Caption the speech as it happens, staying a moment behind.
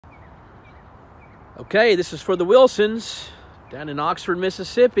Okay, this is for the Wilsons down in Oxford,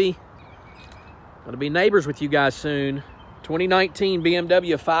 Mississippi. Going to be neighbors with you guys soon. 2019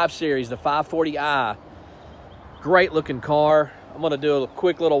 BMW 5 Series, the 540i. Great looking car. I'm going to do a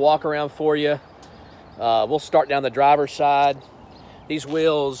quick little walk around for you. We'll start down the driver's side. These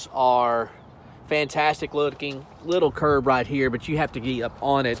wheels are fantastic looking. Little curb right here, but you have to get up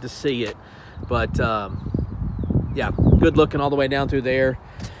on it to see it. But yeah, good looking all the way down through there.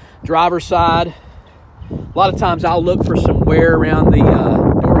 Driver's side. A lot of times I'll look for some wear around the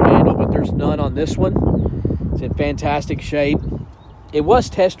door handle, but there's none on this one. It's in fantastic shape. It was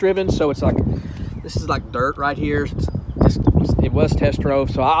test driven, so it's like, this is like dirt right here. It was test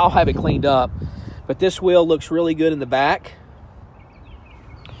drove, so I'll have it cleaned up. But this wheel looks really good in the back.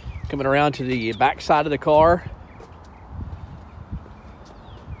 Coming around to the back side of the car.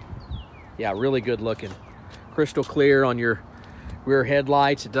 Yeah, really good looking. Crystal clear on your rear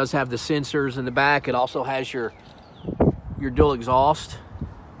headlights. It does have the sensors in the back. It also has your dual exhaust.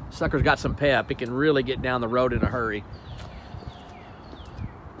 Sucker's got some pep. It can really get down the road in a hurry.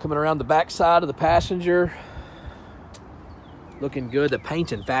 Coming around the back side of the passenger. Looking good. The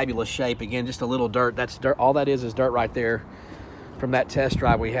paint's in fabulous shape. Again, just a little dirt. That's dirt. All that is dirt right there from that test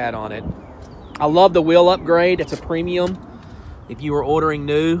drive we had on it. I love the wheel upgrade. It's a premium. If you were ordering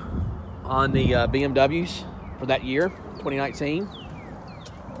new on the BMWs for that year, 2019.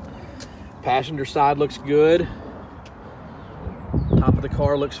 Passenger side looks good. Top of the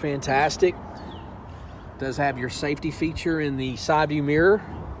car looks fantastic. Does have your safety feature in the side view mirror.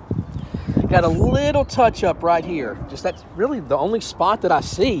 Got a little touch up right here. Just that's really the only spot that I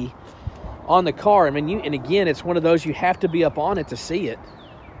see on the car. I mean, and again, it's one of those you have to be up on it to see it.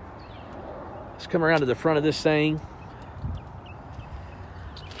 Let's come around to the front of this thing.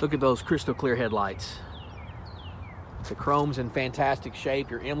 Look at those crystal clear headlights. The chrome's in fantastic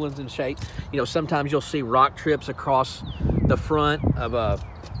shape. Your emblem's in shape. You know, sometimes you'll see rock trips across the front of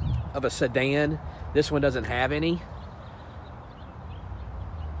a sedan. This one doesn't have any.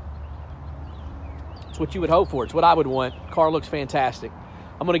 It's what you would hope for. It's what I would want. Car looks fantastic.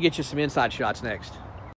 I'm going to get you some inside shots next.